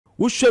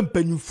wo hwe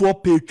mpanyimfo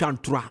pe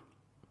twantora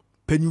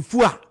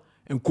mpanyimfo a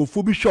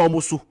nkofo bi hwe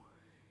omo so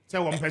say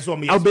one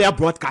person Albert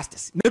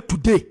broadcasters now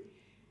today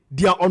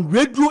they are on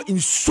radio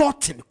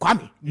insulting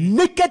Kwame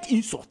naked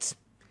insults,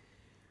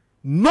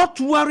 not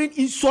wearing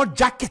insult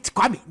jacket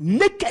Kwame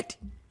naked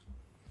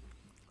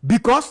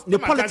because the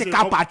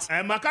political party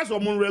Kwame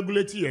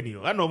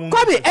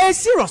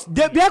serious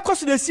they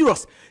because they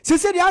serious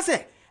say they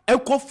say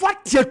and comfort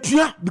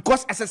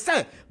because as I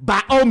said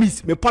by all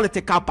means my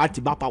political party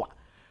by power.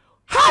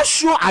 How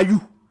sure are you?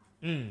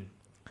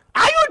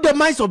 Are you the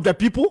minds of the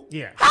people?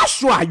 Yeah. How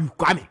sure are you,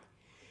 Kwame?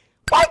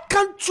 Why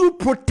can't you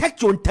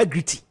protect your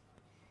integrity,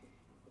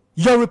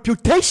 your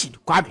reputation,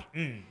 Kwame?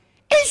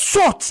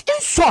 Insult,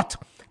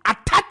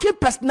 attacking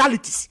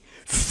personalities,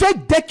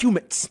 fake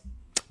documents,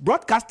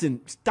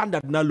 broadcasting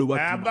standard now lower.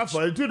 Yeah,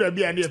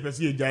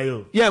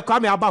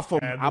 Kwame about from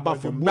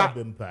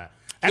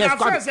and yes,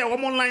 I say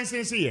one more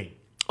license here.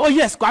 Oh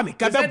yes, Kwame.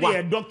 Because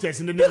doctors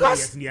in the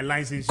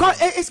license.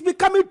 It's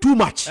becoming too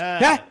much.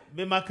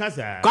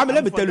 Kwame,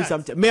 let me tell you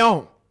something.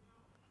 I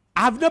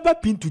have never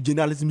been to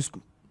journalism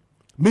school.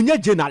 I'm a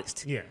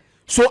journalist. Yeah.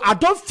 So I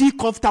don't feel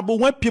comfortable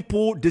when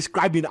people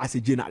describe me as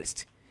a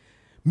journalist.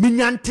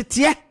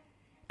 Minyantete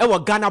ewa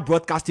Ghana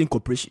Broadcasting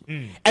Corporation.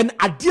 And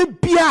I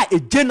did be a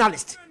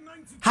journalist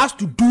has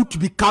to do to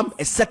become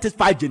a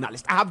certified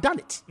journalist. I have done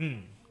it.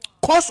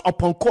 Course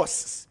upon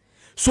course.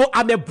 So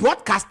I'm a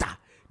broadcaster.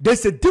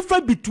 There's a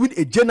difference between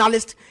a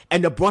journalist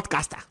and a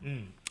broadcaster.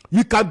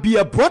 You can be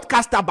a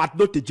broadcaster but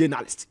not a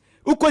journalist.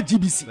 Uko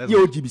GBC,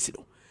 yo GBC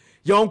no.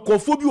 Your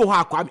uncophobia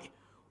ha Kwame.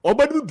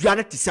 Obadu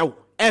duane te sew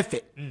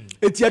efe.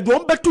 Eti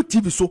adom beto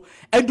TV so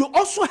and you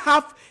also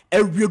have a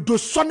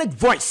radiosonic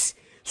voice.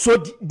 So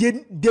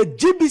the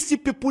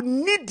GBC people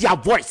need their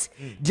voice.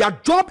 Their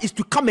job is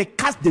to come and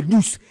cast the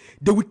news.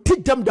 They will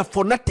teach them the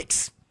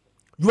phonetics.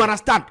 You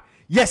understand?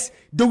 Yes,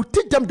 they will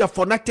teach them the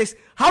phonetics,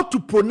 how to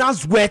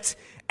pronounce words,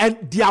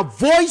 and their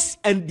voice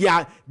and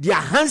their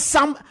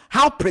handsome,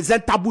 how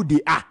presentable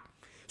they are.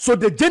 So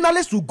the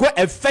journalists will go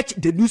and fetch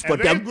the news for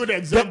them. A very good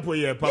example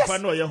here. Papa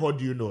Noye, how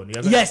do you know?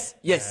 Yes.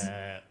 Yes,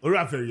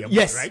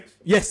 right?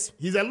 Yes.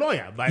 He's a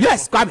lawyer.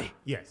 Yes, Kwame.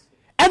 Yes.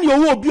 And you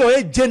will be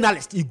a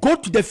journalist. You go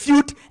to the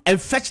field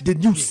and fetch the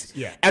news.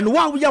 Yeah. And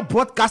while we are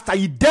broadcaster,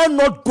 you dare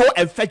not go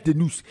and fetch the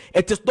news.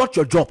 It is not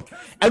your job.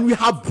 And we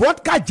have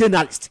broadcast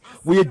journalists.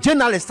 We are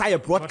journalists, a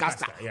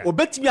broadcaster.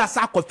 Obeti me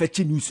asa ko fetch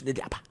news ne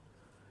diaba.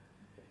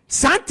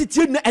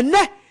 Santity and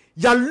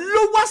your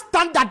lower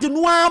standard in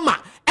Wama.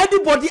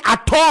 Anybody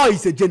at all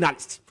is a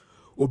journalist.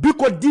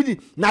 Obiko didi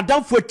na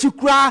danfo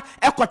chikra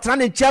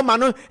ekotrane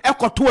chairman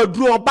ekoto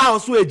aduru oba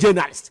also a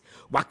journalist.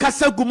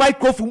 Wakasa gu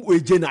microphone a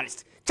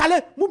journalist.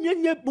 Chale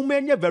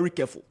mumenye very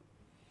careful.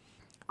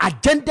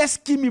 Agenda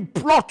scheming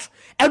plot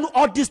and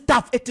all this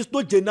stuff, it is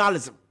not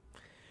journalism.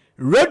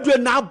 Radio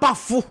na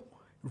bafu,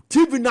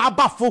 TV na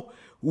bafu.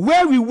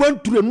 Where we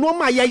went to the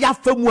normal yaya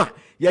famua,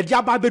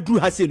 yadiaba bedru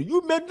hasen.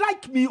 You may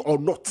like me or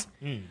not,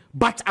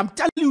 but I'm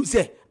telling you,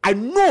 say I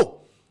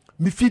know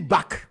me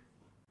feedback.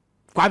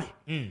 Kwame,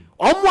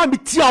 omo mi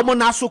tia omo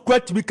na so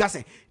correct me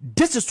say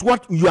this is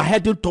what you are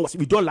heading towards.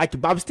 We don't like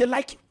it, but I still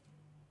like you.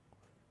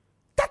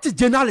 That is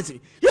journalism.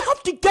 You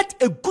have to get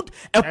a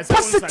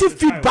positive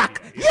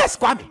feedback. Yes,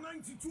 Kwame.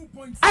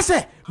 I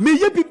say, me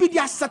ye bibi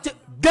dia sate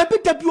debi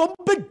o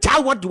be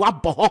jawo de wa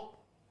boho.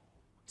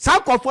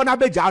 Some confona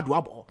be jawo de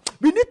wa boho.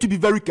 We need to be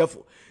very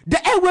careful. The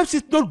airwaves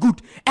is not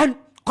good, and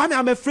Kwame,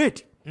 I'm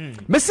afraid.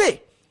 Me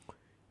say,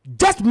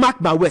 just mark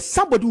my words.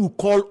 Somebody will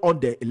call on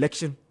the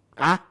election,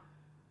 on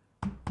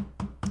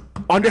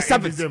the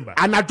 7th,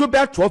 and I do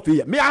bear 12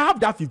 here. May I have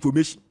that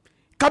information?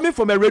 Coming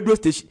from a radio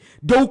station,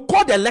 they will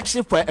call the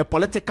election for a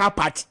political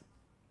party.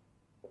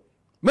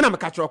 And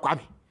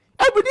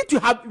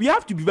we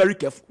have to be very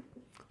careful.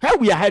 How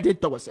we are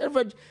headed towards.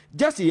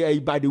 Just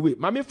by the way,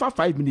 Mami for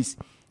 5 minutes,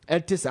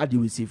 and test how you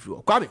will see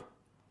through. Coming.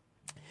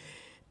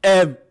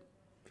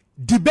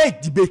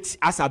 Debate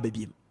as a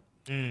baby.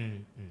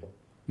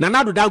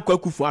 Nanado down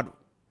Kwakufuado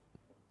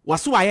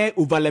was why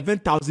over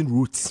 11,000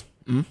 routes.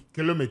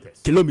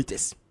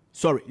 Kilometers.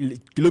 Sorry,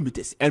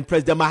 kilometers. And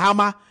President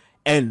Mahama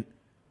and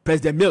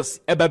President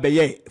Mills,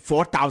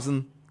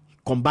 4,000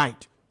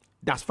 combined.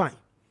 That's fine.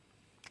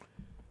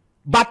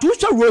 But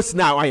which roads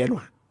now I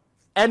know?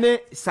 Any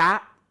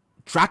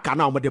tracker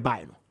now with the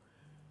buy.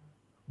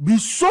 We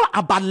saw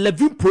about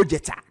 11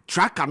 projects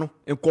tracker no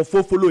and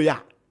follow ya.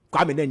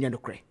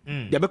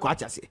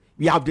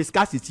 We have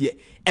discussed it here,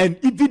 and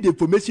even the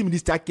information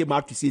minister came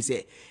out to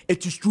say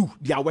it is true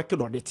they are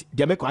working on it.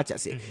 They make what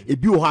say a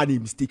bio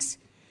mistakes.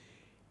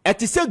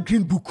 It is a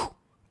green book.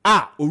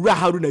 Ora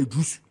Haruna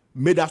Idris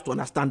made us to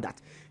understand that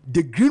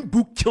the green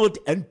book killed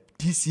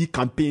NDC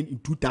campaign in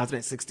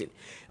 2016.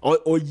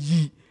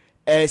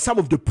 Some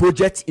of the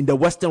projects in the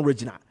Western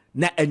region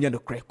na on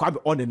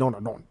and on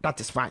and on. That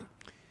is fine.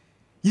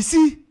 You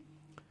see,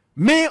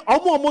 me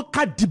omo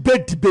can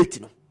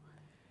debate no.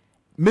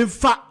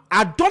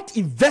 I don't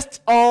invest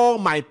all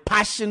my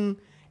passion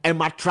and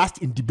my trust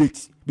in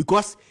debate,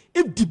 because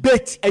if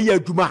debate a year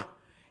juma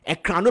a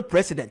crown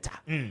president,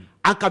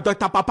 Anka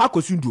Dr. Papa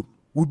Kosundu,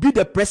 will be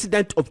the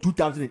president of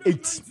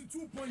 2008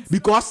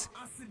 because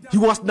he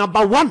was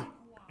number one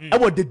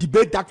about the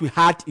debate that we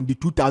had in the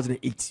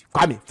 2008.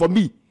 Kwame, for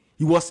me,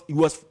 he was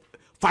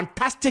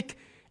fantastic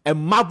and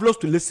marvelous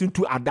to listen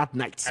to at that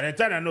night. And the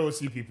time I know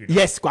CPP.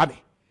 Yes, Kwame.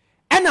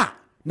 And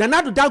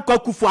Nana Addo Dankwa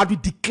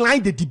Akufo-Addo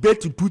declined the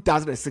debate in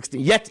 2016,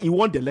 yet he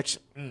won the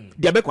election.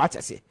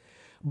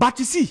 But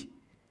you see,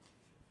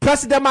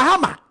 President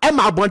Mahama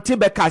Emma Abonte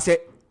Beka said,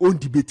 "On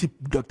debate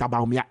Dr.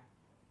 Bawumia."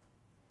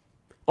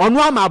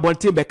 Onwa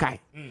Abonte Beka.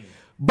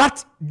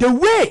 But the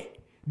way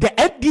the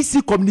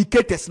FDC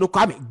communicators no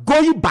come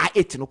going by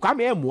it no come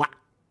emwa,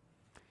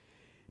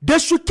 they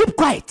should keep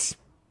quiet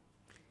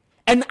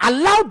and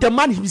allow the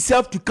man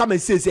himself to come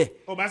and say,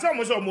 "Oh, but some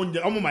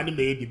money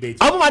may debate.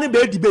 Money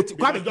may debate."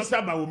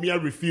 Dr.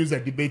 Bawumia refused a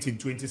debate in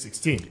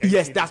 2016.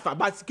 Yes, that's fine.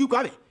 But keep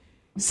quiet.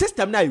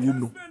 System na you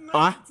know.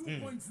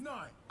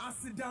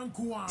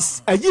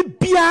 Ayi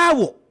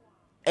biawo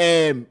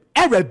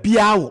error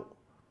biawo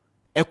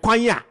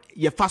ekwanya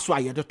ye faso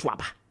ayedo to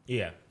aba.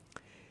 Yeah.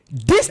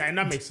 This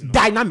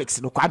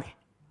dynamics no Kwame.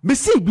 Me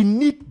say we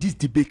need this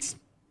debate.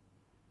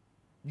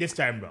 This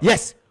time, bro.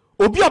 Yes.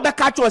 Obi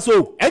obeka cho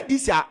so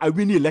NDC are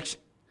winning election.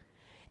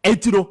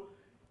 And you know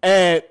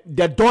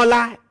the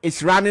dollar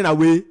is running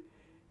away.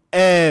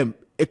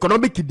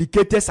 Economic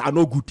indicators are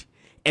no good.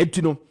 And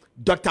you know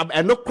Dr.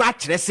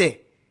 Enokra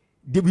say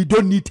we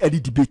don't need any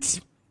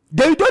debate.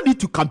 They don't need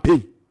to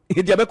campaign.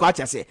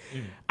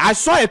 I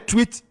saw a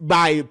tweet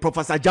by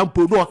Professor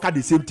Jampo no aka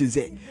the same thing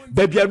say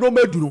baby no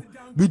medu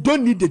we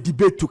don't need the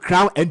debate to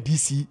crown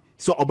NDC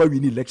so about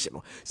winning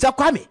election. So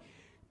Kwame,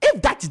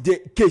 if that is the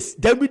case,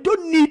 then we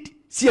don't need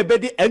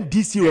CBD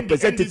NDC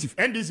representative.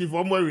 NDC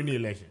for more winning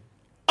election.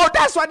 Oh,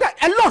 that's what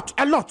a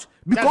lot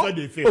because that's what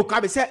they feel.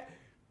 Kwame said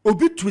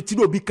Obi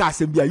tweeting Obi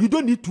Kasembia, you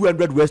don't need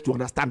 200 words to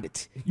understand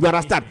it. You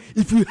understand?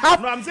 If you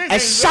have a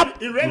sharp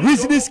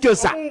reasoning skill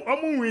set.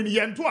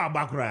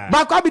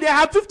 But they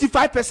have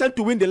 55%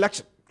 to win the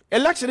election.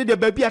 Election the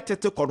baby at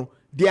Tetekono,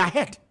 they are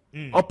ahead.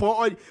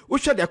 Upon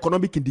which are the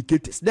economic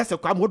indicators. That's a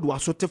come what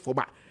was sorted for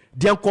back.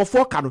 They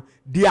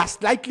are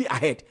slightly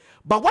ahead.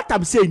 But what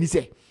I'm saying is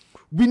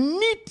we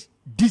need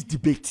this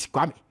debate,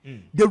 Kwame.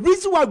 The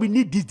reason why we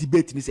need this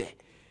debate is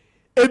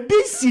a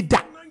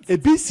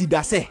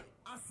BC say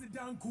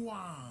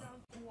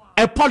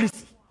a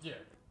policy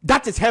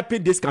that is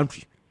helping this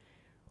country.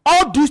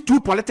 All these two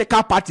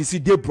political parties,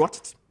 they brought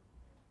it.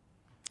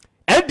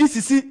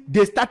 NDCC,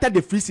 they started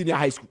the free senior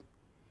high school.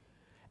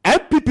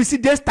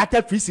 MPPC, they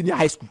started free senior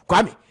high school.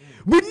 Kwame,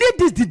 we need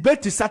this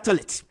debate to settle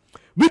it.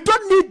 We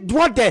don't need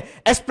what the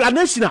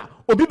explanation.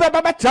 We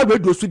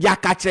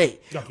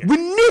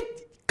need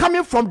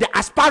coming from the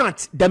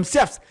aspirants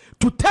themselves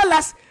to tell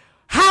us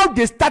how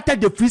they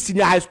started the free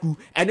senior high school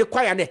and the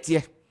choir net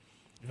here.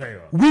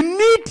 We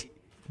need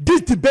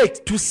this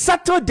debate to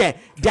settle the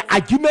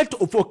argument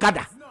of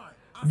Okada.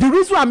 The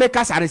reason why I make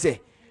us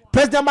say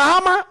President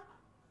Mahama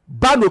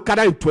banned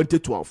Okada in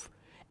 2012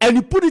 and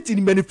he put it in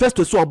the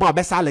manifesto so about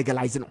best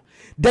legalizing.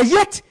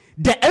 Yet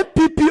the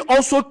MPP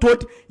also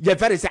told the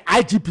very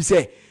IGP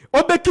say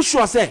Obeki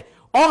sure say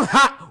on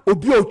her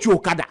Obi Ochu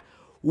Okada.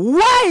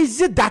 Why is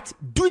it that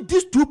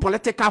these two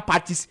political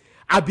parties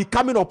are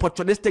becoming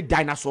opportunistic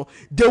dinosaurs?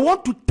 They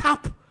want to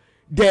tap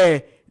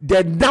the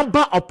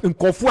number of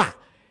Nkofua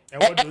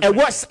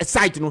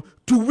side,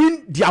 to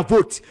win their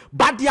votes,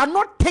 but they are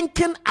not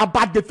thinking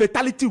about the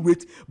fatality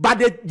rate, but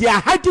they are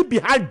hiding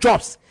behind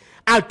jobs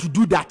and to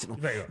do that.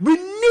 We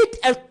need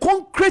a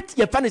concrete,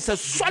 a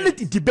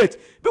solid debate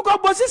because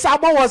Moses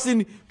Abba was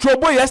in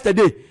trouble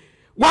yesterday.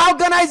 We're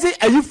organizing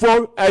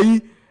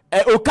a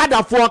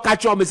Okada for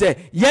catch on me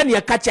say yen ye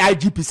catch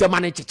IGP say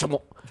manage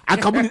chichemo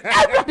and come very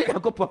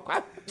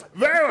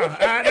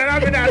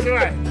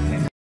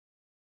well.